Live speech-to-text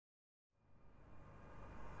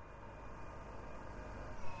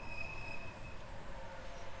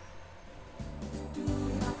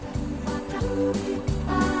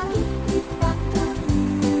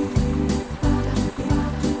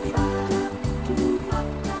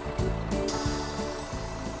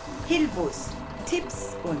Hilbus,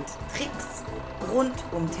 Tipps und Tricks rund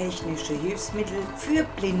um technische Hilfsmittel für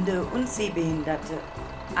Blinde und Sehbehinderte.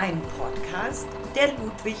 Ein Podcast der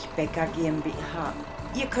Ludwig Becker GmbH.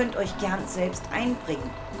 Ihr könnt euch gern selbst einbringen,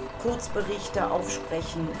 Kurzberichte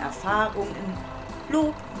aufsprechen, Erfahrungen,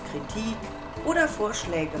 Lob, Kritik oder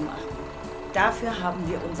Vorschläge machen. Dafür haben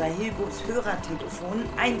wir unser Hilbus Hörertelefon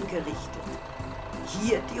eingerichtet.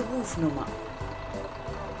 Hier die Rufnummer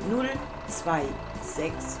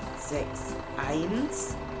 02661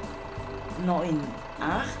 98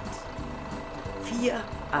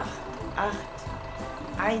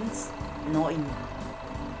 488 19.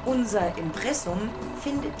 Unser Impressum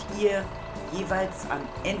findet ihr jeweils am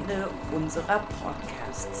Ende unserer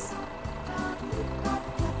Podcasts.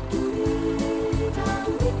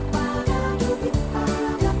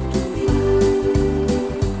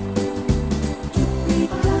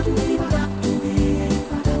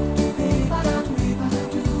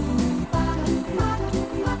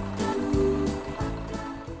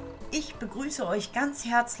 Ich begrüße euch ganz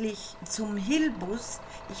herzlich zum Hilbus.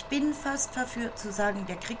 Ich bin fast verführt zu sagen,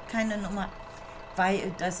 der kriegt keine Nummer,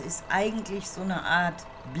 weil das ist eigentlich so eine Art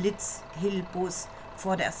Blitz-Hilbus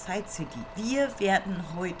vor der Side City. Wir werden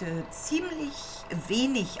heute ziemlich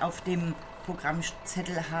wenig auf dem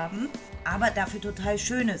Programmzettel haben, aber dafür total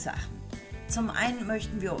schöne Sachen. Zum einen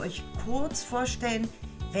möchten wir euch kurz vorstellen,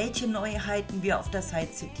 welche Neuheiten wir auf der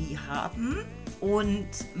Side City haben und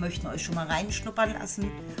möchten euch schon mal reinschnuppern lassen.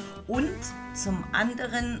 Und zum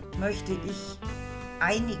anderen möchte ich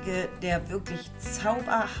einige der wirklich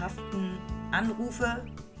zauberhaften Anrufe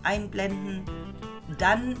einblenden.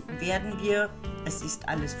 Dann werden wir, es ist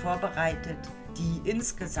alles vorbereitet, die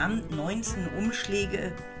insgesamt 19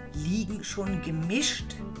 Umschläge liegen schon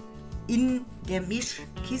gemischt in der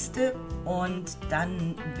Mischkiste und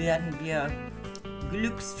dann werden wir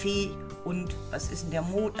Glücksfee und was ist denn der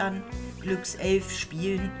Mond an? Glückself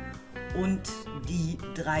spielen und die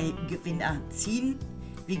 3 Gewinner ziehen.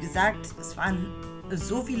 Wie gesagt, es waren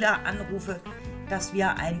so viele Anrufe, dass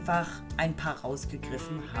wir einfach ein paar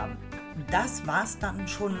rausgegriffen haben. Das war's dann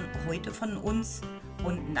schon heute von uns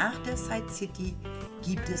und nach der Side City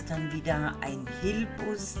gibt es dann wieder einen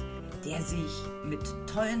Hilbus, der sich mit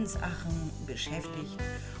tollen Sachen beschäftigt,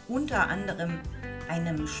 unter anderem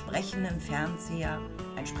einem sprechenden Fernseher,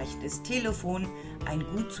 ein sprechendes Telefon, ein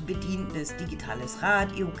gut zu bedienendes digitales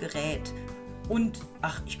Radiogerät und,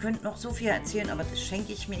 ich könnte noch so viel erzählen, aber das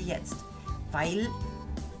schenke ich mir jetzt, weil,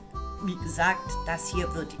 wie gesagt, das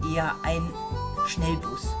hier wird eher ein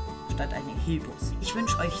Schnellbus statt ein Hilbus. Ich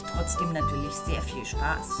wünsche euch trotzdem natürlich sehr viel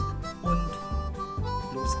Spaß und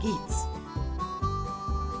los geht's.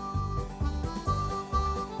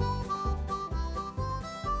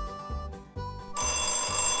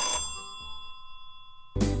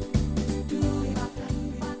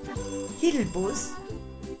 Hilbus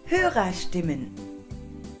Hörerstimmen.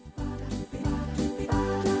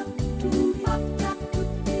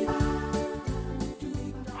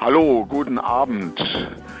 Hallo, guten Abend.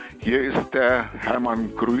 Hier ist der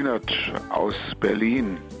Hermann Grünert aus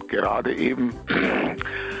Berlin. Gerade eben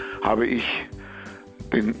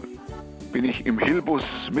bin ich im Hilbus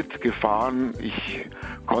mitgefahren. Ich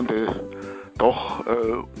konnte doch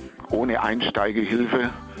ohne Einsteigehilfe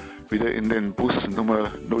wieder in den Bus Nummer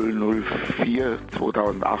 004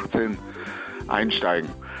 2018 einsteigen.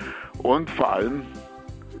 Und vor allem,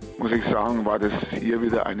 muss ich sagen, war das hier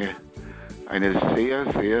wieder eine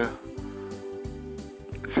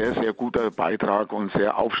sehr guter Beitrag und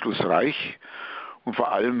sehr aufschlussreich. Und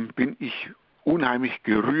vor allem bin ich unheimlich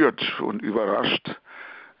gerührt und überrascht,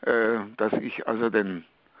 dass ich also den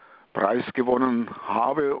Preis gewonnen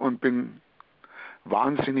habe und bin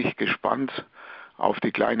wahnsinnig gespannt auf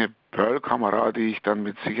die kleine Pearl-Kamera, die ich dann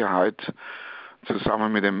mit Sicherheit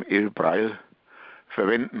zusammen mit dem El Braille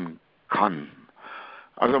verwenden kann.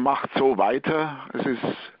 Also macht so weiter. Es ist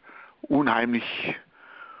unheimlich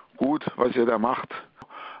gut, was ihr da macht.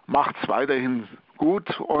 Macht's weiterhin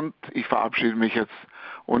gut und ich verabschiede mich jetzt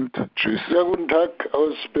und tschüss. Ja, guten Tag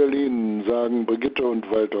aus Berlin, sagen Brigitte und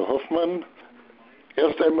Walter Hoffmann.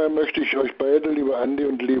 Erst einmal möchte ich euch beide, lieber Andi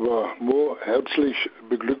und lieber Mo, herzlich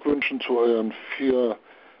beglückwünschen zu euren 4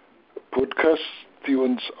 Podcasts, die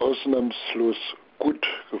uns ausnahmslos gut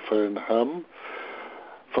gefallen haben.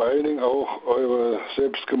 Vor allen Dingen auch eure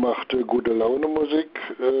selbstgemachte Gute-Laune-Musik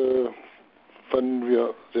fanden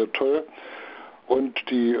wir sehr toll und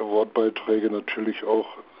die Wortbeiträge natürlich auch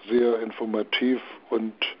sehr informativ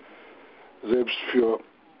und selbst für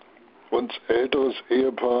uns älteres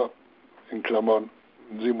Ehepaar, in Klammern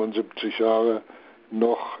 77 Jahre,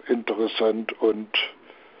 noch interessant und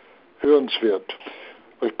hörenswert.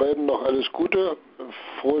 Euch beiden noch alles Gute,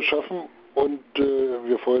 frohes Schaffen und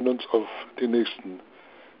wir freuen uns auf die nächsten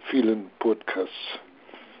vielen Podcasts.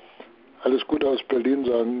 Alles Gute aus Berlin,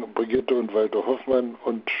 sagen Brigitte und Walter Hoffmann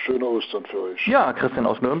und schöne Ostern für euch. Ja, Christian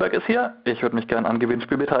aus Nürnberg ist hier. Ich würde mich gerne an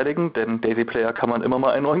Gewinnspiel beteiligen, denn Daisy Player kann man immer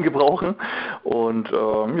mal einen neuen gebrauchen. Und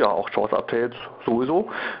auch Chance Updates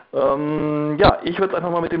sowieso. Ich würde es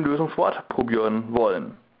einfach mal mit dem Lösungswort probieren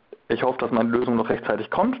wollen. Ich hoffe, dass meine Lösung noch rechtzeitig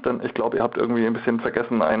kommt, denn ich glaube, ihr habt irgendwie ein bisschen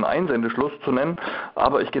vergessen, einen Einsendeschluss zu nennen.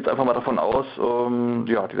 Aber ich gehe jetzt einfach mal davon aus,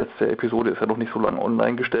 die letzte Episode ist ja noch nicht so lange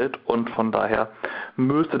online gestellt und von daher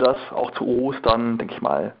müsste das auch zu Ostern, denke ich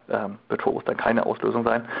mal, wird für Ostern keine Auslösung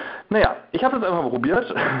sein. Naja, ich habe es jetzt einfach mal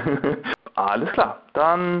probiert. Alles klar,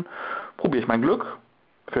 dann probiere ich mein Glück.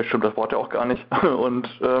 Vielleicht stimmt das Wort ja auch gar nicht. Und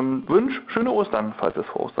wünsche schöne Ostern, falls es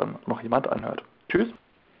vor Ostern noch jemand anhört. Tschüss.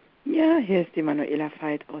 Ja, hier ist die Manuela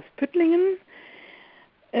Veit aus Püttlingen.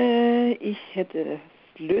 Ich hätte das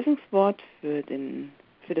Lösungswort für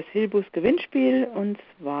das Hilbus-Gewinnspiel und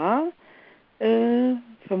zwar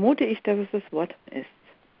vermute ich, dass es das Wort ist.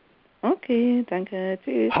 Okay, danke,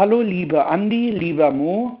 tschüss. Hallo liebe Andi, lieber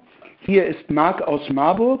Mo, hier ist Marc aus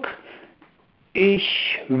Marburg.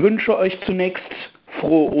 Ich wünsche euch zunächst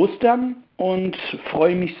frohe Ostern und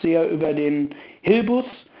freue mich sehr über den Hilbus.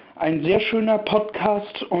 Ein sehr schöner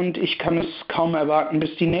Podcast und ich kann es kaum erwarten,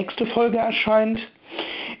 bis die nächste Folge erscheint.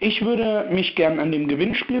 Ich würde mich gern an dem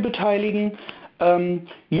Gewinnspiel beteiligen. Von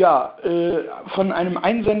einem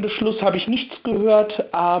Einsendeschluss habe ich nichts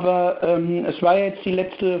gehört, aber es war jetzt die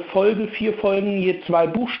letzte Folge, 4 Folgen, je 2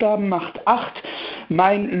 Buchstaben macht 8.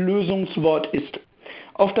 Mein Lösungswort ist,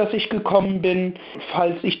 auf das ich gekommen bin.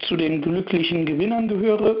 Falls ich zu den glücklichen Gewinnern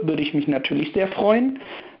gehöre, würde ich mich natürlich sehr freuen.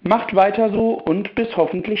 Macht weiter so und bis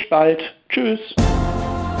hoffentlich bald. Tschüss.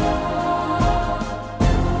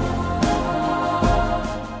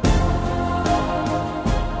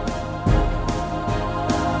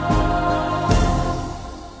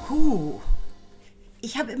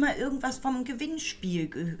 Ich habe immer irgendwas vom Gewinnspiel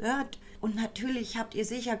gehört und natürlich habt ihr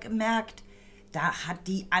sicher gemerkt, da hat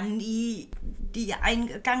die Andi die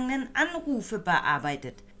eingegangenen Anrufe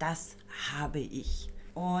bearbeitet. Das habe ich.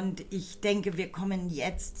 Und ich denke, wir kommen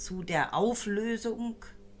jetzt zu der Auflösung,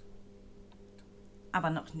 aber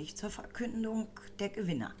noch nicht zur Verkündung der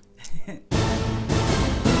Gewinner.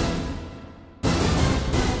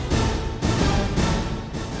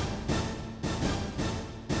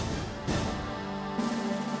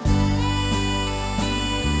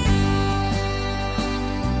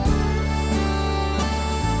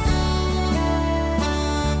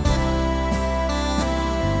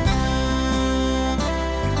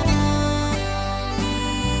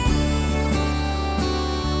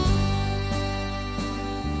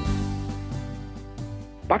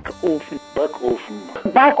 Backofen.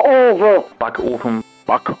 Backofen. Backofen. Backofen.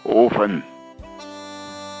 Backofen.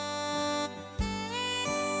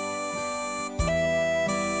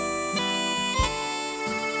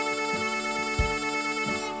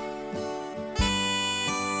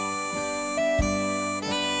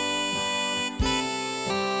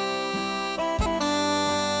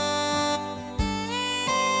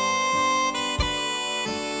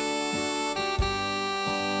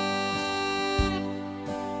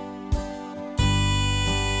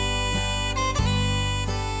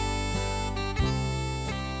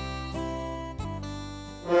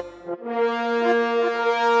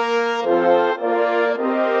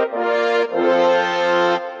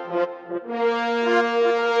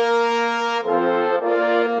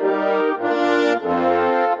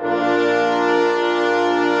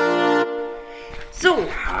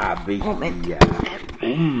 Habe ich hier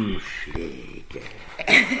Umschläge.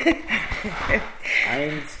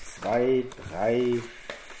 1, 2, 3,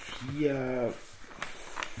 4,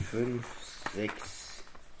 5, 6,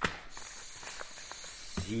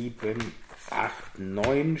 7, 8,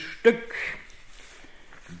 9 Stück.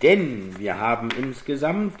 Denn wir haben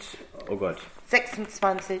insgesamt,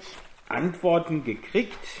 26 Antworten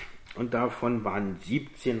gekriegt und davon waren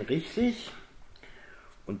 17 richtig.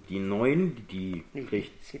 Und die 9, die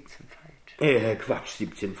 17 falsch.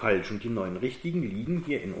 17 falsch. Und die 9 richtigen liegen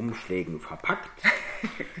hier in Umschlägen verpackt.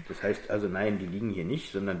 Das heißt also, nein, die liegen hier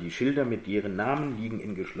nicht, sondern die Schilder mit deren Namen liegen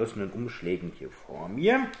in geschlossenen Umschlägen hier vor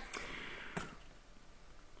mir.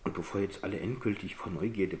 Und bevor jetzt alle endgültig vor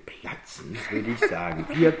Neugierde platzen, würde ich sagen,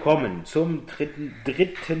 wir kommen zum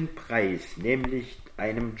dritten Preis, nämlich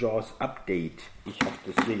einem Jaws Update. Ich habe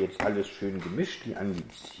das hier jetzt alles schön gemischt. Die Andi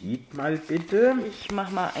zieht mal bitte. Ich mach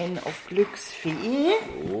mal einen auf Glücksfee.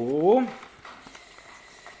 So.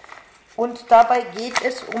 Und dabei geht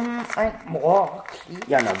es um ein Morkli.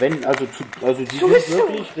 Ja, na wenn, also die sind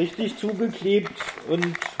wirklich richtig zugeklebt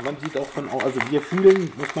und man sieht auch von außen, also wir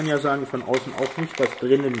fühlen, muss man ja sagen, von außen auch nicht, was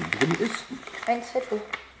drin ist. Ein Zettel.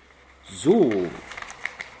 So,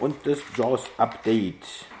 und das JAWS-Update.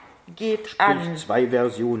 Geht an. 2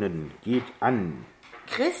 Versionen. Geht an.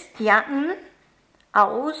 Christian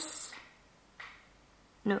aus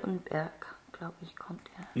Nürnberg, glaube ich, kommt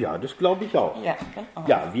er. Ja, das glaube ich auch. Ja, genau.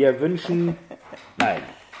 Ja, wir wünschen,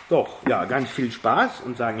 ganz viel Spaß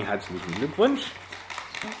und sagen herzlichen Glückwunsch.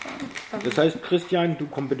 Das heißt, Christian, du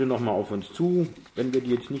komm bitte nochmal auf uns zu. Wenn wir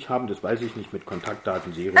die jetzt nicht haben, das weiß ich nicht, mit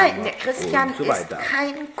Kontaktdaten, Seriennummer Nein, der Christian und so ist weiter.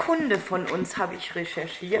 kein Kunde von uns, habe ich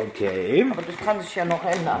recherchiert. Okay. Aber das kann sich ja noch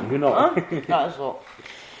ändern. Genau. Ne? Also,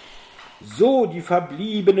 So, die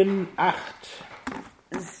verbliebenen 8.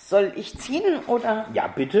 soll ich ziehen oder? Ja,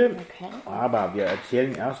 bitte. Okay. Aber wir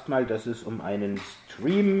erzählen erstmal, dass es um einen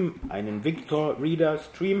Stream, einen Victor Reader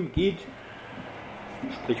Stream geht.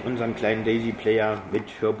 Sprich unseren kleinen Daisy Player mit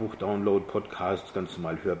Hörbuch-Download, Podcasts, ganz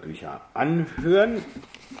normal Hörbücher anhören.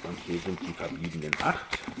 Und hier sind die verbliebenen 8.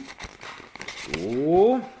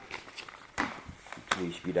 So. Die tue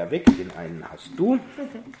ich wieder weg. Den einen hast du.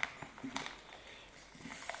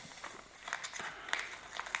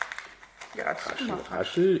 Ja,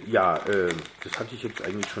 Raschel, ja, das hatte ich jetzt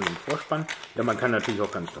eigentlich schon im Vorspann. Ja, man kann natürlich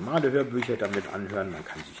auch ganz normale Hörbücher damit anhören. Man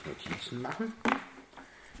kann sich Notizen machen.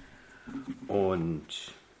 Und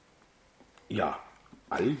ja,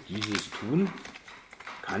 all dieses tun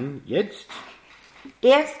kann jetzt.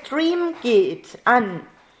 Der Stream geht an,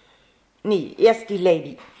 erst die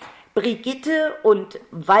Lady, Brigitte und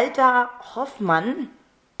Walter Hoffmann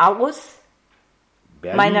aus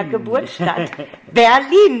Berlin. meiner Geburtsstadt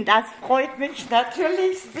Berlin. Das freut mich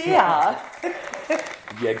natürlich sehr.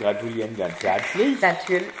 Wir gratulieren ganz herzlich.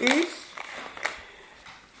 Natürlich.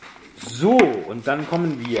 So, und dann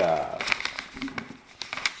kommen wir.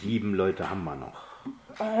 7 Leute haben wir noch.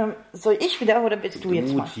 Soll ich wieder oder bist du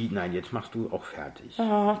jetzt mal? Nein, jetzt machst du auch fertig.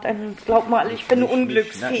 Ah, dann glaub mal, ich bin eine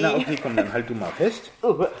Unglücksfee. Na, okay, komm, dann halt du mal fest.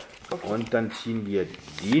 Okay. Und dann ziehen wir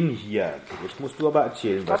den hier. Jetzt musst du aber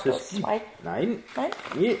erzählen, was Gott, ist. zwei. Nein? Nein?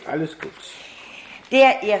 Nee, alles gut.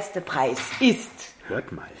 Der erste Preis ist...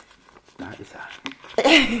 Hört mal, da ist er.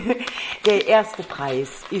 Der erste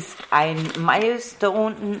Preis ist ein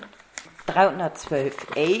Milestone 312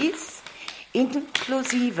 Ace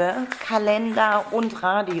inklusive Kalender und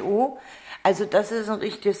Radio. Also das ist ein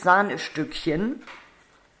richtiges Sahnestückchen.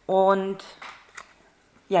 Und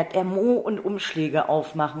ja, der Mo und Umschläge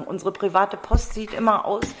aufmachen. Unsere private Post sieht immer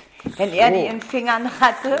aus, wenn er die in Fingern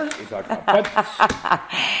hatte. Ich sag Rabatt.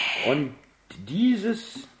 Und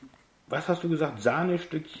dieses, was hast du gesagt,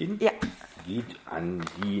 Sahnestückchen? Ja. Geht an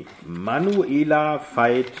die Manuela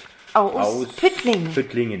Veit Aus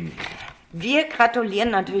Püttlingen. Wir gratulieren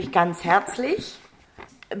natürlich ganz herzlich.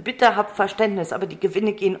 Bitte habt Verständnis, aber die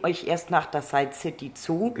Gewinne gehen euch erst nach der Side City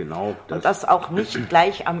zu. Genau. Und das auch nicht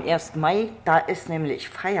gleich am 1. Mai, da ist nämlich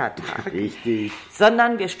Feiertag. Richtig.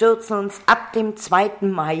 Sondern wir stürzen uns ab dem 2.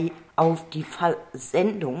 Mai auf die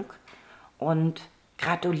Versendung und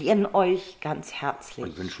gratulieren euch ganz herzlich.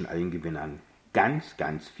 Und wünschen allen Gewinnern ganz,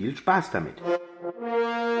 ganz viel Spaß damit.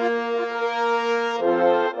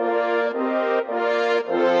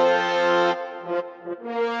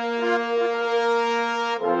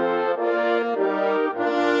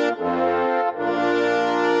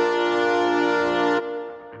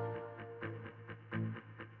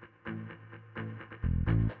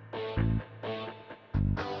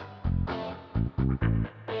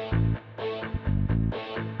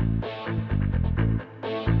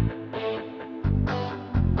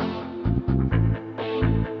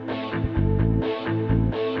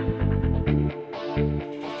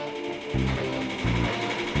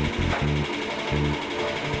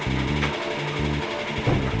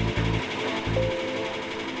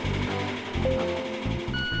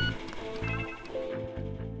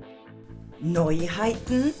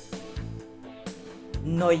 Neuheiten,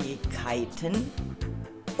 Neuigkeiten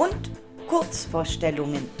und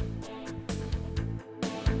Kurzvorstellungen.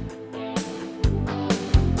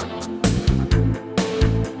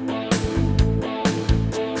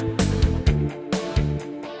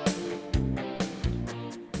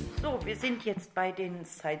 So, wir sind jetzt bei den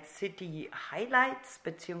Side City Highlights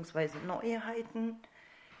bzw. Neuheiten,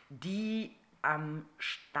 die am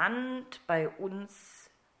Stand bei uns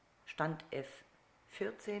Stand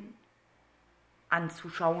F14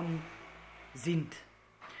 anzuschauen sind.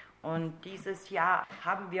 Und dieses Jahr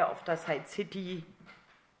haben wir auf der Side City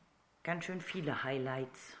ganz schön viele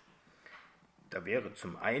Highlights. Da wäre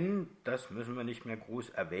zum einen, das müssen wir nicht mehr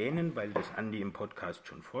groß erwähnen, weil das Andi im Podcast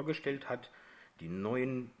schon vorgestellt hat, die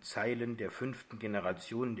neuen Zeilen der 5.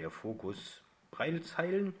 Generation der Focus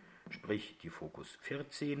Braillezeilen, sprich die Focus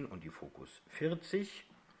 14 und die Focus 40.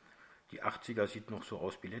 Die 80er sieht noch so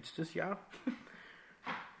aus wie letztes Jahr.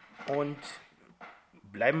 Und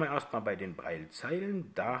bleiben wir erstmal bei den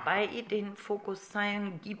Braillezeilen. Bei den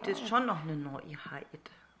Fokuszeilen gibt es schon noch eine Neuheit.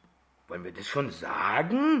 Wollen wir das schon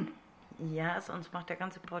sagen? Ja, sonst macht der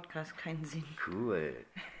ganze Podcast keinen Sinn. Cool.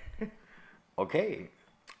 Okay.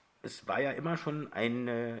 Es war ja immer schon ein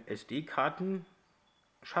SD-Kartenschacht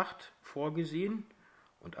vorgesehen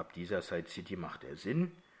und ab dieser Side City macht er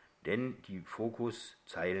Sinn, denn die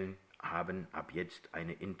Fokuszeilen haben ab jetzt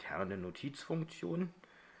eine interne Notizfunktion.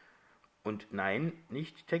 Und nein,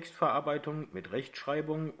 nicht Textverarbeitung mit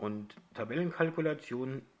Rechtschreibung und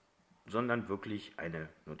Tabellenkalkulation, sondern wirklich eine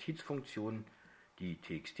Notizfunktion, die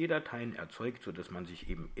TXT-Dateien erzeugt, sodass man sich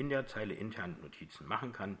eben in der Zeile intern Notizen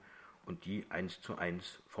machen kann und die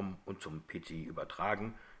 1:1 vom und zum PC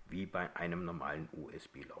übertragen, wie bei einem normalen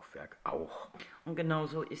USB-Laufwerk auch. Und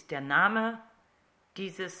genauso ist der Name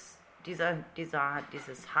dieses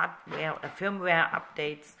Hardware- oder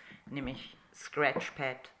Firmware-Updates, nämlich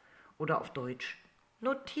Scratchpad oder auf Deutsch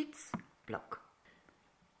Notizblock.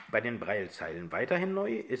 Bei den Braillezeilen weiterhin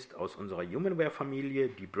neu ist aus unserer Humanware-Familie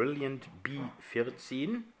die Brilliant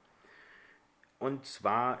B14. Und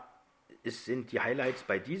zwar sind die Highlights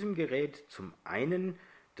bei diesem Gerät zum einen,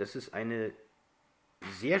 dass es eine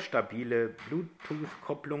sehr stabile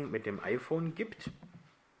Bluetooth-Kopplung mit dem iPhone gibt.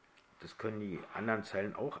 Das können die anderen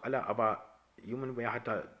Zeilen auch alle, aber Humanware hat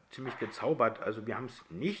da ziemlich gezaubert. Also wir haben es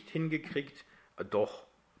nicht hingekriegt, doch,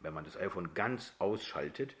 wenn man das iPhone ganz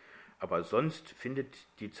ausschaltet, aber sonst findet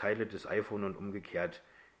die Zeile das iPhone und umgekehrt,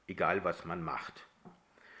 egal was man macht.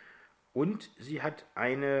 Und sie hat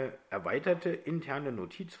eine erweiterte interne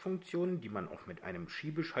Notizfunktion, die man auch mit einem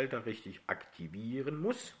Schiebeschalter richtig aktivieren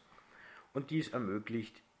muss. Und dies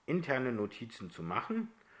ermöglicht, interne Notizen zu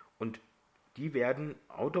machen. Und die werden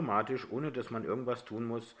automatisch, ohne dass man irgendwas tun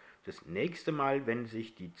muss, das nächste Mal, wenn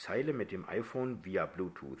sich die Zeile mit dem iPhone via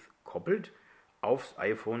Bluetooth koppelt, aufs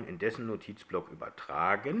iPhone in dessen Notizblock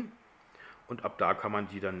übertragen. Und ab da kann man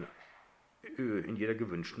sie dann in jeder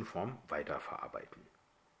gewünschten Form weiterverarbeiten.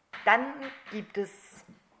 Dann gibt es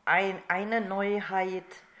eine Neuheit,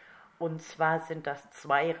 und zwar sind das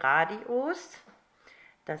 2 Radios.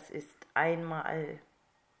 Das ist einmal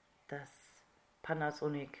das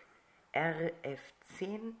Panasonic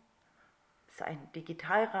RF10. Das ist ein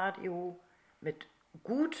Digitalradio mit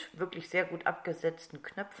wirklich sehr gut abgesetzten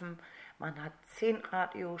Knöpfen. Man hat 10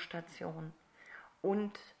 Radiostationen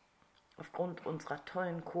und aufgrund unserer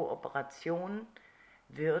tollen Kooperation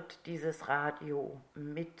wird dieses Radio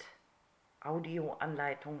mit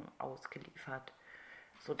Audioanleitungen ausgeliefert,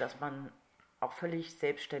 sodass man auch völlig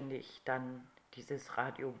selbstständig dann dieses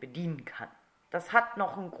Radio bedienen kann. Das hat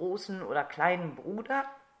noch einen großen oder kleinen Bruder.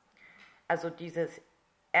 Also dieses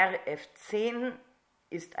RF10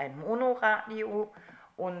 ist ein Monoradio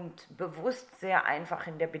und bewusst sehr einfach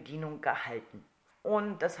in der Bedienung gehalten.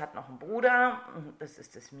 Und das hat noch einen Bruder, das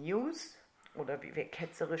ist das Muse, oder wie wir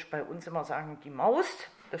ketzerisch bei uns immer sagen, die Maus.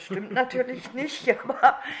 Das stimmt natürlich nicht,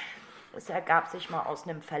 aber es ergab sich mal aus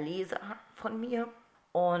einem Verleser von mir.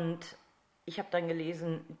 Und ich habe dann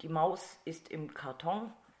gelesen, die Maus ist im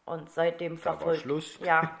Karton und seitdem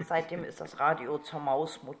seitdem ist das Radio zur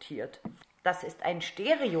Maus mutiert. Das ist ein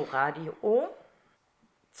Stereoradio.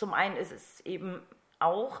 Zum einen ist es eben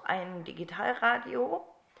auch ein Digitalradio,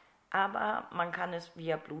 aber man kann es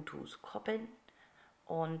via Bluetooth koppeln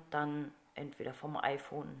und dann entweder vom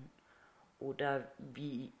iPhone oder,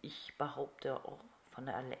 wie ich behaupte, auch von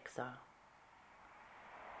der Alexa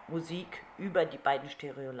Musik über die beiden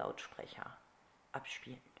Stereo-Lautsprecher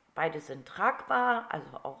abspielen. Beide sind tragbar,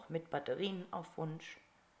 also auch mit Batterien auf Wunsch,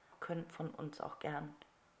 können von uns auch gern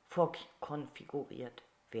vorkonfiguriert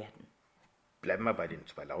werden. Bleiben wir bei den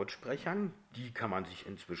 2 Lautsprechern. Die kann man sich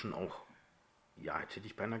inzwischen auch, jetzt hätte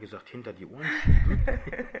ich beinahe gesagt, hinter die Ohren schieben.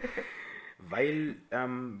 Weil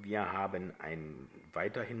wir haben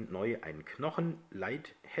weiterhin neu ein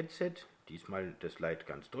Knochen-Lite-Headset, diesmal das Lite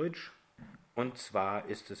ganz deutsch. Und zwar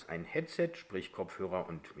ist es ein Headset, sprich Kopfhörer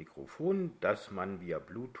und Mikrofon, das man via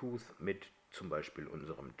Bluetooth mit zum Beispiel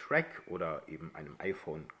unserem Track oder eben einem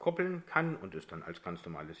iPhone koppeln kann und es dann als ganz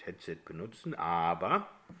normales Headset benutzen. Aber,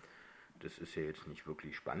 das ist ja jetzt nicht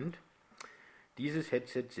wirklich spannend, dieses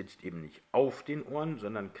Headset sitzt eben nicht auf den Ohren,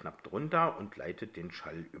 sondern knapp drunter und leitet den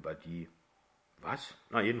Schall über die,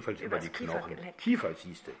 jedenfalls über die Knochen. Kiefer,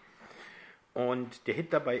 siehste. Und der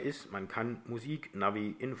Hit dabei ist, man kann Musik,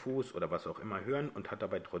 Navi, Infos oder was auch immer hören und hat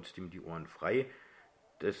dabei trotzdem die Ohren frei.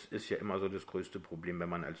 Das ist ja immer so das größte Problem, wenn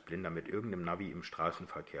man als Blinder mit irgendeinem Navi im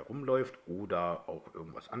Straßenverkehr rumläuft oder auch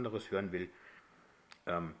irgendwas anderes hören will.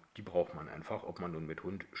 Die braucht man einfach, ob man nun mit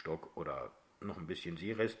Hund, Stock oder noch ein bisschen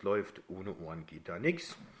Seerest läuft. Ohne Ohren geht da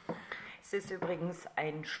nichts. Es ist übrigens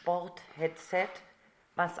ein Sport-Headset,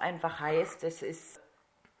 was einfach heißt, es ist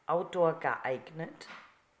Outdoor geeignet.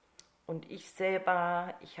 Und ich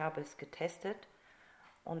selber, ich habe es getestet.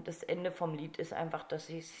 Und das Ende vom Lied ist einfach, dass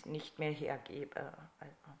ich es nicht mehr hergebe.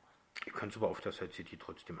 Also. Ihr könnt es aber auf der Side City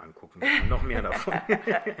trotzdem angucken. Wir haben noch mehr davon.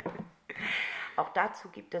 Auch dazu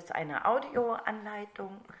gibt es eine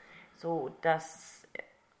Audioanleitung, so dass,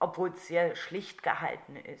 obwohl es sehr schlicht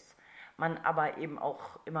gehalten ist, man aber eben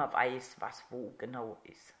auch immer weiß, was wo genau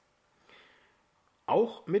ist.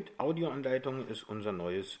 Auch mit Audioanleitung ist unser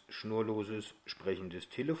neues schnurloses sprechendes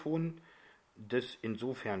Telefon, das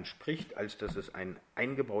insofern spricht, als dass es einen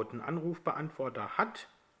eingebauten Anrufbeantworter hat.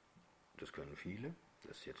 Das können viele,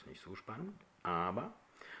 das ist jetzt nicht so spannend, aber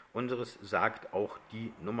unseres sagt auch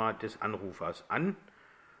die Nummer des Anrufers an,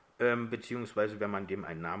 beziehungsweise wenn man dem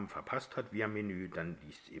einen Namen verpasst hat via Menü, dann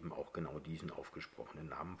liest eben auch genau diesen aufgesprochenen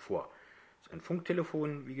Namen vor. Das ist ein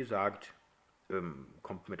Funktelefon, wie gesagt,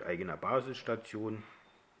 kommt mit eigener Basisstation.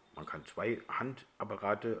 Man kann 2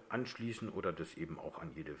 Handapparate anschließen oder das eben auch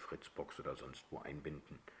an jede Fritzbox oder sonst wo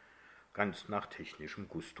einbinden. Ganz nach technischem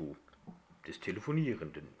Gusto des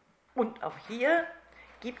Telefonierenden. Und auch hier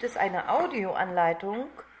gibt es eine Audioanleitung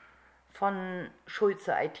von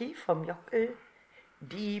Schulze IT, vom Jockel,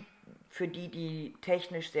 die für die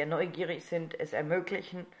technisch sehr neugierig sind, es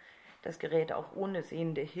ermöglichen, das Gerät auch ohne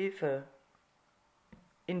sehende Hilfe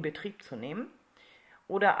in Betrieb zu nehmen.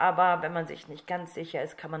 Oder aber, wenn man sich nicht ganz sicher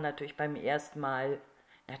ist, kann man natürlich beim ersten Mal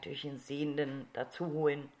natürlich einen Sehenden dazu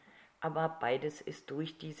holen. Aber beides ist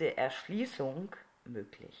durch diese Erschließung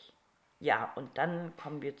möglich. Ja, und dann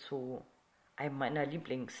kommen wir zu einem meiner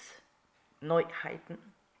Lieblingsneuheiten,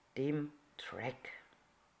 dem Track.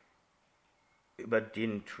 Über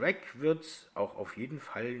den Track wird es auch auf jeden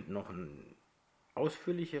Fall noch einen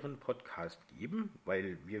ausführlicheren Podcast geben,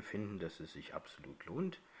 weil wir finden, dass es sich absolut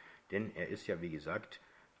lohnt. Denn er ist ja, wie gesagt,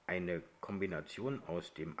 eine Kombination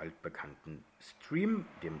aus dem altbekannten Stream,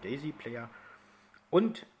 dem Daisy Player,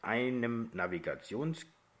 und einem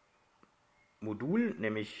Navigationsmodul,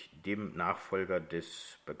 nämlich dem Nachfolger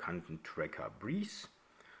des bekannten Tracker Breeze.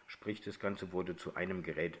 Sprich, das Ganze wurde zu einem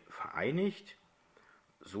Gerät vereinigt,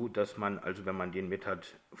 so dass man, also wenn man den mit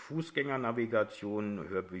hat, Fußgängernavigation,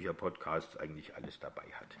 Hörbücher, Podcasts, eigentlich alles dabei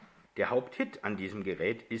hat. Der Haupthit an diesem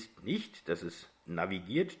Gerät ist nicht, dass es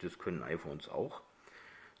navigiert, das können iPhones auch,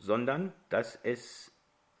 sondern dass es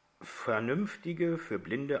vernünftige, für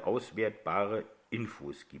Blinde auswertbare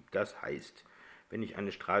Infos gibt. Das heißt, wenn ich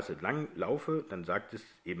eine Straße lang laufe, dann sagt es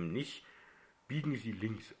eben nicht, biegen Sie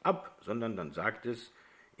links ab, sondern dann sagt es,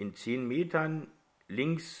 in 10 Metern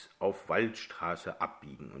links auf Waldstraße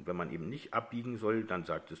abbiegen. Und wenn man eben nicht abbiegen soll, dann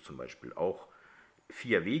sagt es zum Beispiel auch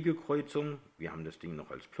 4-Wege-Kreuzung, wir haben das Ding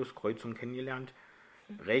noch als Pluskreuzung kennengelernt,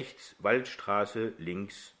 rechts Waldstraße,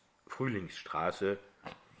 links Frühlingsstraße,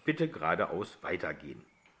 bitte geradeaus weitergehen.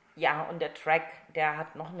 Ja, und der Track, der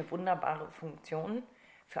hat noch eine wunderbare Funktion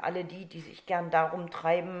für alle die sich gern darum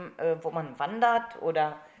treiben, wo man wandert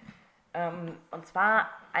oder und zwar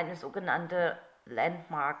eine sogenannte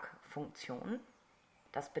Landmark-Funktion.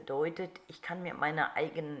 Das bedeutet, ich kann mir meine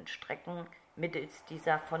eigenen Strecken mittels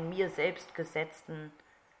dieser von mir selbst gesetzten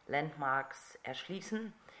Landmarks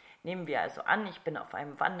erschließen. Nehmen wir also an, ich bin auf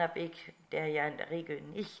einem Wanderweg, der ja in der Regel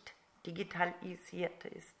nicht digitalisiert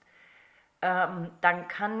ist. Dann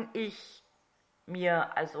kann ich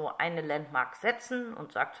mir also eine Landmark setzen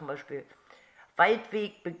und sage zum Beispiel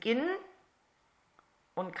Waldweg beginnen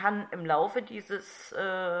und kann im Laufe dieser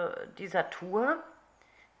Tour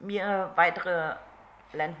mir weitere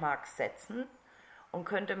Landmarks setzen und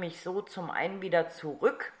könnte mich so zum einen wieder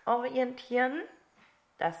zurück orientieren.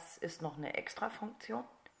 Das ist noch eine extra Funktion,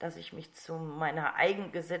 dass ich mich zu meiner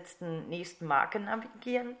eigengesetzten nächsten Marke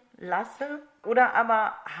navigieren lasse. Oder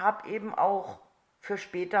aber habe eben auch für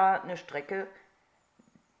später eine Strecke,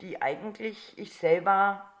 die eigentlich ich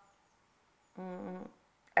selber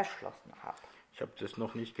erschlossen habe. Ich habe das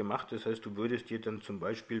noch nicht gemacht, das heißt, du würdest dir dann zum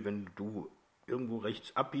Beispiel, wenn du irgendwo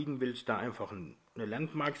rechts abbiegen willst, da einfach eine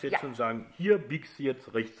Landmark setzen und sagen, hier biegst du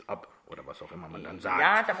jetzt rechts ab oder was auch immer man dann sagt.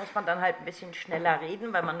 Ja, da muss man dann halt ein bisschen schneller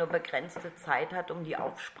reden, weil man nur begrenzte Zeit hat, um die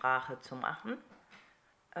Aufsprache zu machen.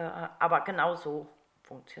 Aber genau so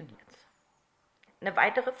funktioniert es. Eine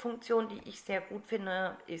weitere Funktion, die ich sehr gut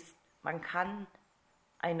finde, ist, man kann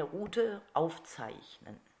eine Route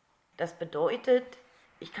aufzeichnen. Das bedeutet,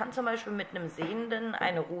 ich kann zum Beispiel mit einem Sehenden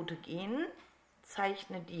eine Route gehen,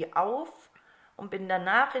 zeichne die auf und bin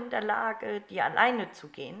danach in der Lage, die alleine zu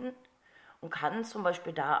gehen und kann zum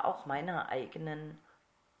Beispiel da auch meine eigenen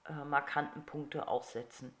markanten Punkte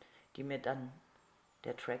aufsetzen, die mir dann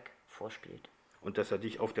der Track vorspielt. Und dass er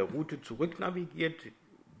dich auf der Route zurück navigiert,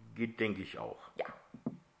 geht, denke ich, auch. Ja,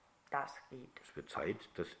 das geht. Es wird Zeit,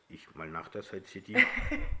 dass ich mal nach der Side City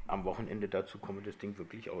am Wochenende dazu komme, das Ding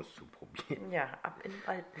wirklich auszuprobieren. Ja, ab in den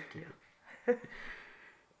Wald mit dir.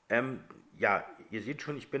 Ja, ihr seht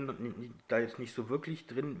schon, ich bin da jetzt nicht so wirklich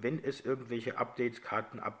drin. Wenn es irgendwelche Updates,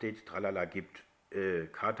 Karten-Updates, tralala gibt,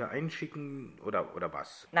 Karte einschicken oder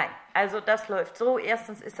was? Nein, also das läuft so.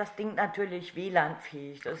 Erstens ist das Ding natürlich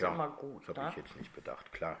WLAN-fähig, das ist immer gut. Das habe ich jetzt nicht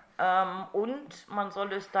bedacht, klar. Und man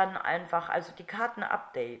soll es dann einfach, also die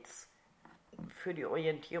Karten-Updates für die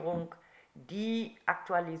Orientierung, die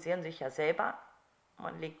aktualisieren sich ja selber.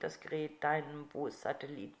 Man legt das Gerät dahin, wo es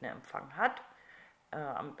Satellitenempfang hat.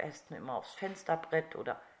 Am besten immer aufs Fensterbrett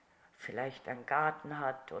oder vielleicht einen Garten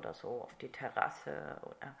hat oder so auf die Terrasse.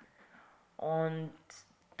 Und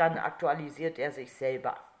dann aktualisiert er sich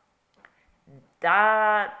selber.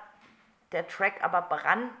 Da der Track aber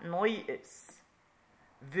brandneu ist,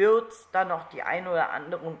 wird es dann noch die eine oder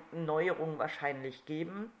andere Neuerung wahrscheinlich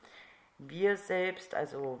geben. Wir selbst,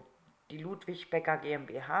 also die Ludwig Becker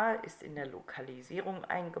GmbH, ist in der Lokalisierung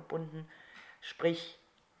eingebunden, sprich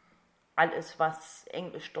alles, was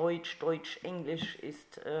Englisch-Deutsch, Deutsch-Englisch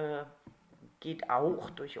ist, geht auch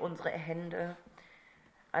durch unsere Hände.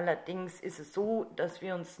 Allerdings ist es so, dass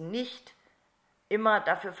wir uns nicht immer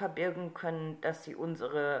dafür verbirgen können, dass sie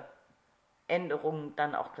unsere Änderungen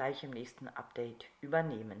dann auch gleich im nächsten Update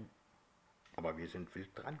übernehmen. Aber wir sind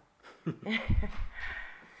wild dran.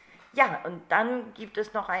 Ja, und dann gibt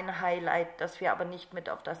es noch ein Highlight, das wir aber nicht mit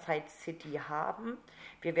auf der Side City haben.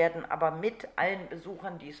 Wir werden aber mit allen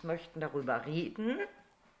Besuchern, die es möchten, darüber reden.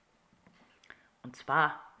 Und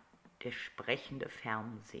zwar der sprechende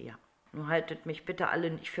Fernseher. Nun haltet mich bitte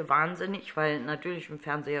alle nicht für wahnsinnig, weil natürlich im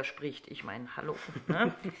Fernseher spricht. Ich meine, hallo.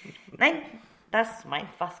 Ne? Nein, das meint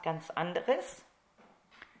was ganz anderes.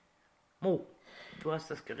 Mo, du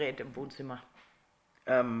hast das Gerät im Wohnzimmer.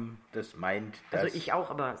 Das meint, dass... Also ich auch,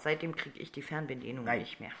 aber seitdem kriege ich die Fernbedienung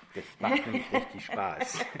nicht mehr. Das macht nämlich richtig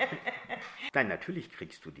Spaß. Nein, natürlich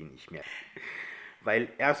kriegst du die nicht mehr.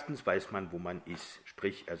 Weil erstens weiß man, wo man ist.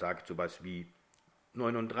 Sprich, er sagt sowas wie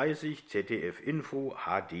 39 ZDF Info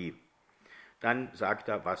HD. Dann sagt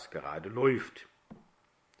er, was gerade läuft.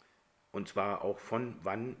 Und zwar auch von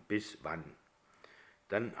wann bis wann.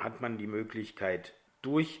 Dann hat man die Möglichkeit,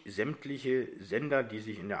 durch sämtliche Sender, die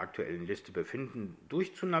sich in der aktuellen Liste befinden,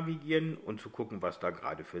 durchzunavigieren und zu gucken, was da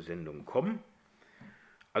gerade für Sendungen kommen.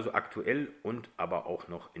 Also aktuell und aber auch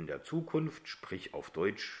noch in der Zukunft, sprich auf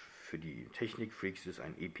Deutsch, für die Technikfreaks ist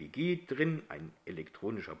ein EPG drin, ein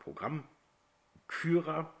elektronischer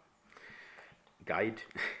Programmführer, Guide,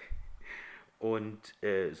 und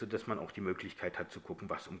so dass man auch die Möglichkeit hat zu gucken,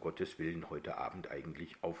 was um Gottes Willen heute Abend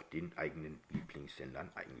eigentlich auf den eigenen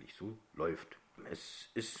Lieblingssendern eigentlich so läuft. Es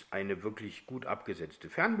ist eine wirklich gut abgesetzte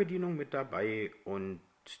Fernbedienung mit dabei und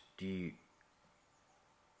die,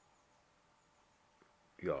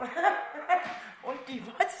 ja. Und die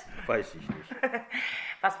was? Weiß ich nicht.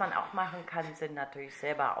 Was man auch machen kann, sind natürlich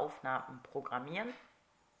selber Aufnahmen programmieren.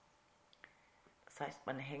 Das heißt,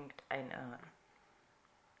 man hängt eine,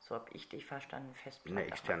 so habe ich dich verstanden, Festplatte eine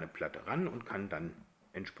externe Platte ran und kann dann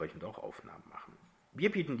entsprechend auch Aufnahmen machen. Wir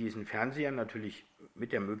bieten diesen Fernseher natürlich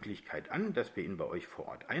mit der Möglichkeit an, dass wir ihn bei euch vor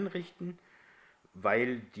Ort einrichten,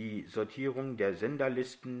 weil die Sortierung der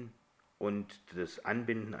Senderlisten und das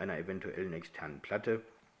Anbinden einer eventuellen externen Platte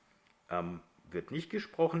wird nicht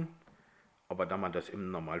gesprochen, aber da man das im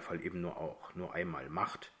Normalfall eben nur einmal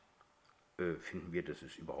macht, finden wir, das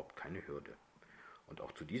ist überhaupt keine Hürde. Und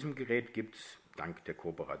auch zu diesem Gerät gibt es dank der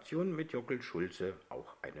Kooperation mit Jockel Schulze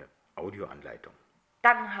auch eine Audioanleitung.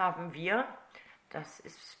 Dann haben wir, das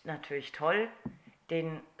ist natürlich toll,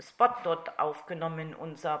 den Spot dort aufgenommen in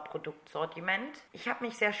unser Produktsortiment. Ich habe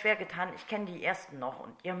mich sehr schwer getan, ich kenne die ersten noch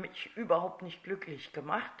und die haben mich überhaupt nicht glücklich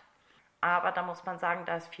gemacht. Aber da muss man sagen,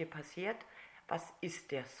 da ist viel passiert. Was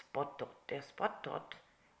ist der Spot dort? Der Spot dort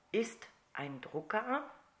ist ein Drucker,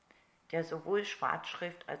 der sowohl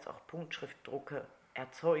Schwarzschrift als auch Punktschriftdrucke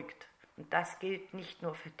erzeugt. Und das gilt nicht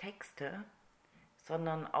nur für Texte,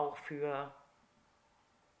 sondern auch für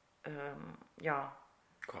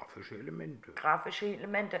grafische Elemente.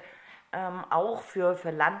 Auch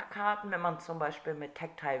für Landkarten, wenn man zum Beispiel mit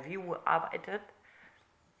Tactile View arbeitet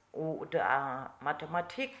oder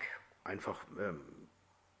Mathematik. Einfach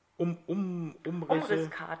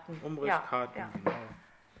Umrisskarten. Ja. Genau.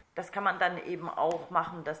 Das kann man dann eben auch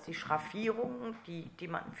machen, dass die Schraffierung, die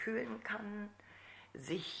man fühlen kann,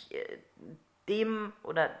 sich dem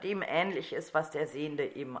oder dem ähnlich ist, was der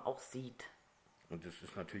Sehende eben auch sieht. Und es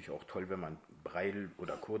ist natürlich auch toll, wenn man Braille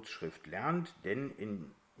oder Kurzschrift lernt, denn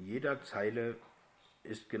in jeder Zeile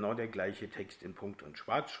ist genau der gleiche Text in Punkt- und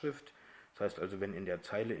Schwarzschrift. Das heißt also, wenn in der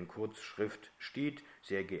Zeile in Kurzschrift steht,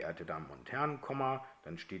 sehr geehrte Damen und Herren, Komma,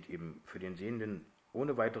 dann steht eben für den Sehenden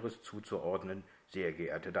ohne weiteres zuzuordnen, sehr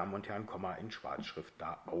geehrte Damen und Herren, Komma, in Schwarzschrift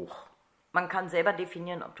da auch. Man kann selber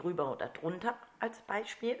definieren, ob drüber oder drunter als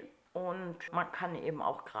Beispiel. Und man kann eben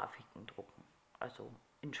auch Grafiken drucken, also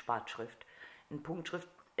in Schwarzschrift. In Punktschrift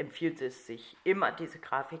empfiehlt es sich immer, diese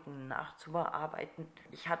Grafiken nachzubearbeiten.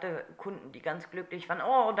 Ich hatte Kunden, die ganz glücklich waren,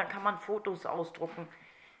 oh, da kann man Fotos ausdrucken.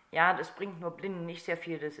 Ja, das bringt nur Blinden nicht sehr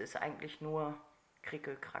viel, das ist eigentlich nur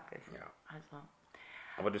Krickelkrackel. Ja. Also,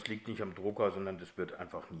 aber das liegt nicht am Drucker, sondern das wird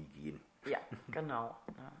einfach nie gehen. Ja, genau.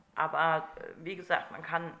 Ja. Aber wie gesagt, man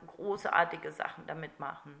kann großartige Sachen damit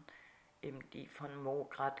machen, eben die von Mo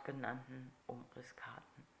gerade genannten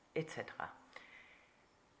Umrisskarten etc.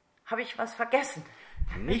 Habe ich was vergessen?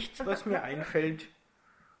 Nichts, was mir einfällt.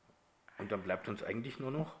 Und dann bleibt uns eigentlich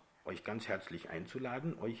nur noch, euch ganz herzlich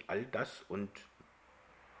einzuladen, euch all das und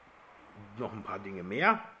noch ein paar Dinge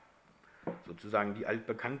mehr, sozusagen die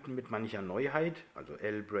Altbekannten mit mancher Neuheit, also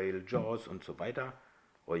Braille, JAWS und so weiter,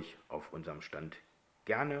 euch auf unserem Stand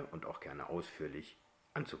gerne und auch gerne ausführlich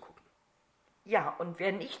anzugucken. Ja, und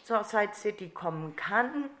wer nicht zur Side City kommen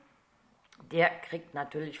kann, der kriegt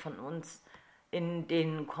natürlich von uns in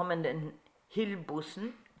den kommenden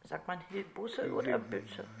Hillbussen, sagt man Hillbusse oder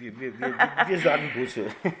Busse? Wir sagen Busse.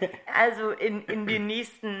 Also in den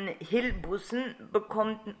nächsten Hillbussen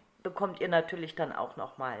bekommt ihr natürlich dann auch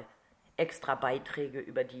nochmal extra Beiträge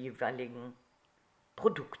über die jeweiligen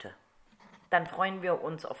Produkte. Dann freuen wir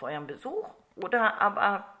uns auf euren Besuch oder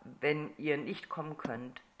aber, wenn ihr nicht kommen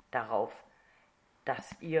könnt, darauf,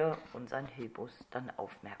 dass ihr unseren Hillbus dann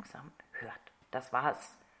aufmerksam hört. Das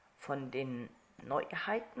war's von den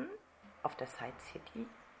Neuheiten auf der Side City.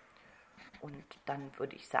 Und dann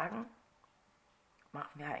würde ich sagen,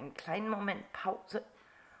 machen wir einen kleinen Moment Pause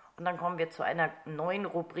und dann kommen wir zu einer neuen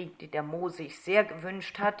Rubrik, die der Mo sich sehr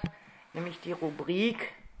gewünscht hat, nämlich die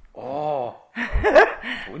Rubrik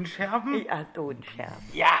Tonscherben? Ja, Tonscherben.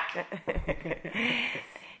 Ja!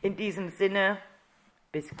 In diesem Sinne,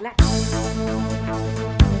 bis gleich.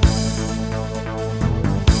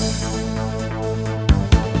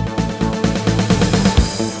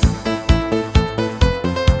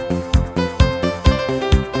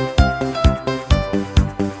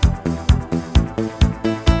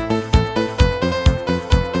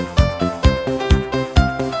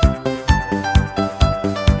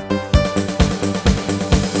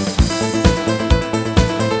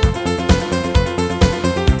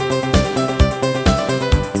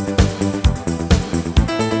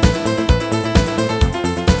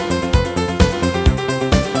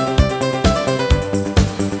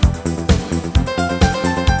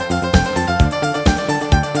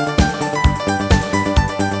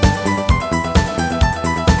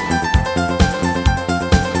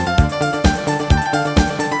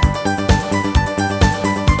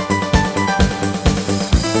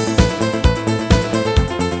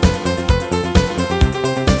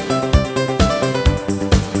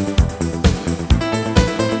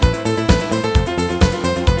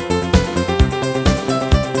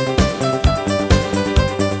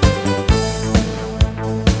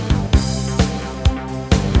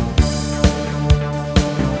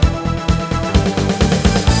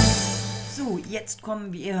 Jetzt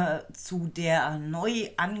kommen wir zu der neu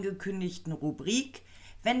angekündigten Rubrik,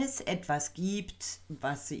 wenn es etwas gibt,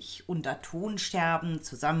 was sich unter Tonscherben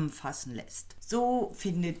zusammenfassen lässt. So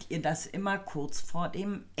findet ihr das immer kurz vor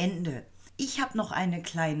dem Ende. Ich habe noch eine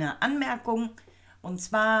kleine Anmerkung, und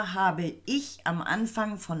zwar habe ich am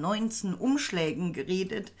Anfang von 19 Umschlägen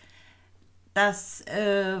geredet. Das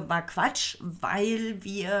war Quatsch, weil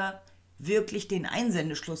wir wirklich den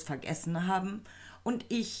Einsendeschluss vergessen haben und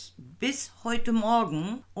ich bis heute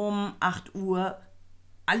Morgen um 8 Uhr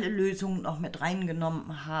alle Lösungen noch mit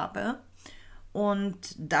reingenommen habe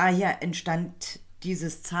und daher entstand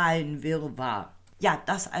dieses Zahlenwirrwarr. Ja,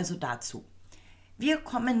 das also dazu. Wir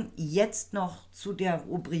kommen jetzt noch zu der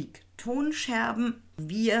Rubrik Tonscherben.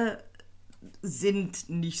 Wir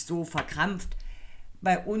sind nicht so verkrampft.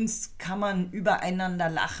 Bei uns kann man übereinander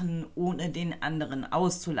lachen, ohne den anderen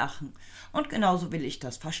auszulachen. Und genauso will ich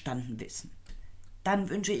das verstanden wissen. Dann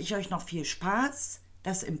wünsche ich euch noch viel Spaß.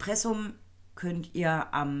 Das Impressum könnt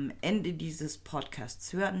ihr am Ende dieses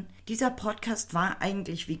Podcasts hören. Dieser Podcast war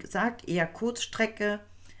eigentlich, wie gesagt, eher Kurzstrecke.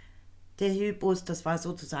 Der Hilbus, das war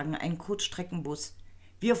sozusagen ein Kurzstreckenbus.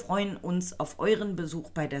 Wir freuen uns auf euren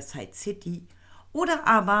Besuch bei der Side City. Oder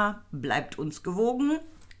aber bleibt uns gewogen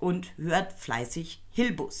und hört fleißig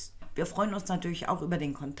Hilbus. Wir freuen uns natürlich auch über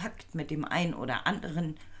den Kontakt mit dem einen oder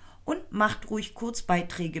anderen und macht ruhig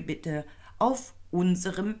Kurzbeiträge bitte auf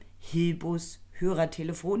unserem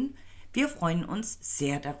Hilbus-Hörertelefon. Wir freuen uns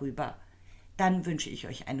sehr darüber. Dann wünsche ich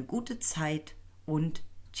euch eine gute Zeit und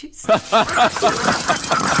tschüss. Das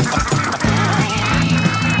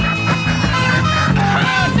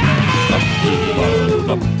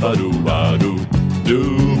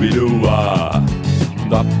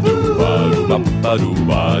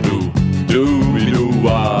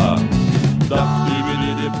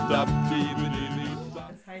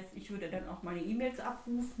heißt, ich würde dann auch meine E-Mails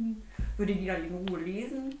abrufen, würde die dann in Ruhe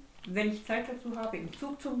lesen, wenn ich Zeit dazu habe, im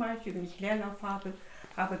Zug zum Beispiel, wenn ich Leerlauf habe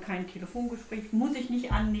kein Telefongespräch, muss ich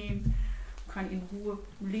nicht annehmen, kann in Ruhe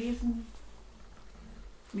lesen,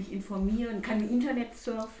 mich informieren, kann im Internet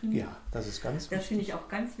surfen. Ja, das ist ganz wichtig. Das finde ich auch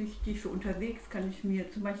ganz wichtig. Für unterwegs kann ich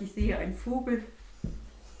mir, zum Beispiel ich sehe einen Vogel,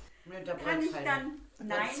 kann ich dann,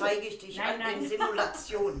 Dann zeige ich dich an in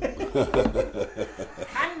Simulation. Kann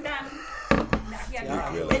dann,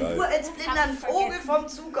 wenn du als Blinder einen Vogel vom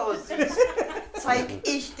Zug aus siehst, zeig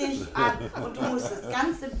ich dich an und du musst das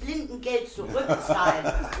ganze Blindengeld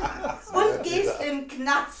zurückzahlen und gehst im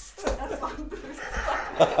Knast. Das war ein böses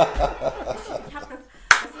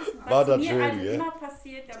War das mir schön, also gell? immer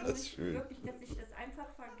passiert, da muss ich schön. wirklich, dass ich das einfach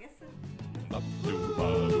vergesse.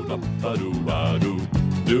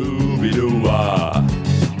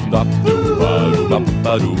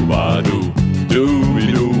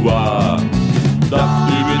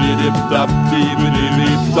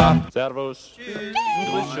 Servus. Tschüss.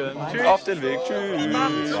 Auf den Weg. Tschüss.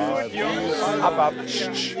 Ab.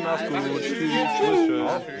 Mach's gut. Tschüss.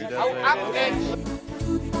 Auf Wiedersehen.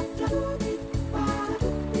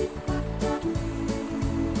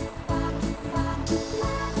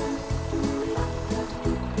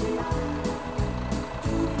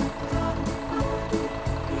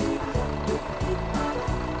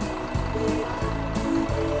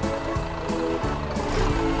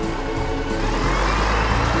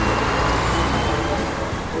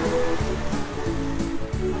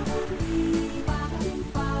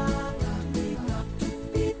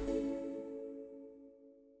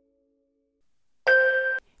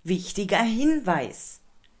 Wichtiger Hinweis: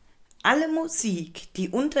 Alle Musik, die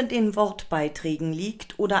unter den Wortbeiträgen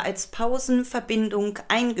liegt oder als Pausenverbindung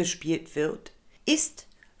eingespielt wird, ist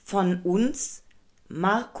von uns,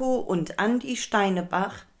 Marco und Andi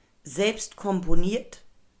Steinebach, selbst komponiert,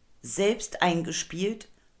 selbst eingespielt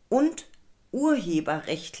und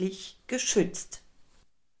urheberrechtlich geschützt.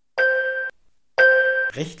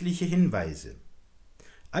 Rechtliche Hinweise: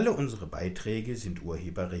 Alle unsere Beiträge sind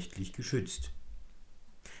urheberrechtlich geschützt.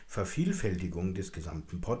 Vervielfältigungen des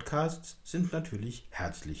gesamten Podcasts sind natürlich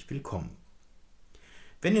herzlich willkommen.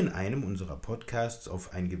 Wenn in einem unserer Podcasts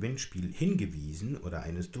auf ein Gewinnspiel hingewiesen oder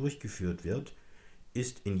eines durchgeführt wird,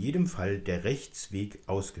 ist in jedem Fall der Rechtsweg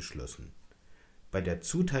ausgeschlossen. Bei der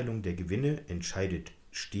Zuteilung der Gewinne entscheidet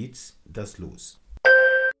stets das Los.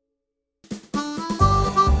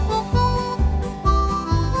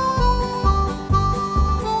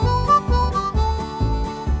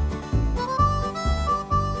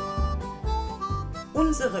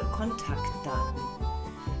 Unsere Kontaktdaten: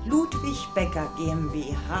 Ludwig Becker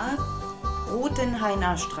GmbH,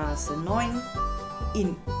 Rothenhainer Straße 9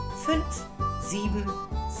 in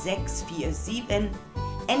 57647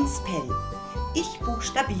 Enspel. Ich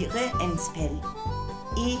buchstabiere Enspel.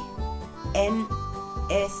 E-N-S-P-E-L.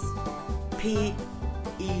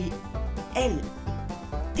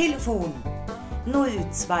 Telefon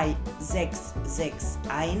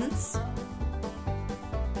 02661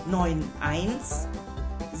 91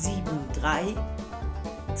 73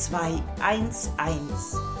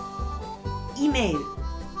 211. E-Mail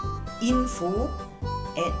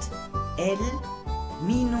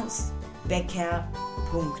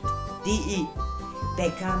info@l-becker.de.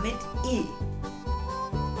 Becker mit E.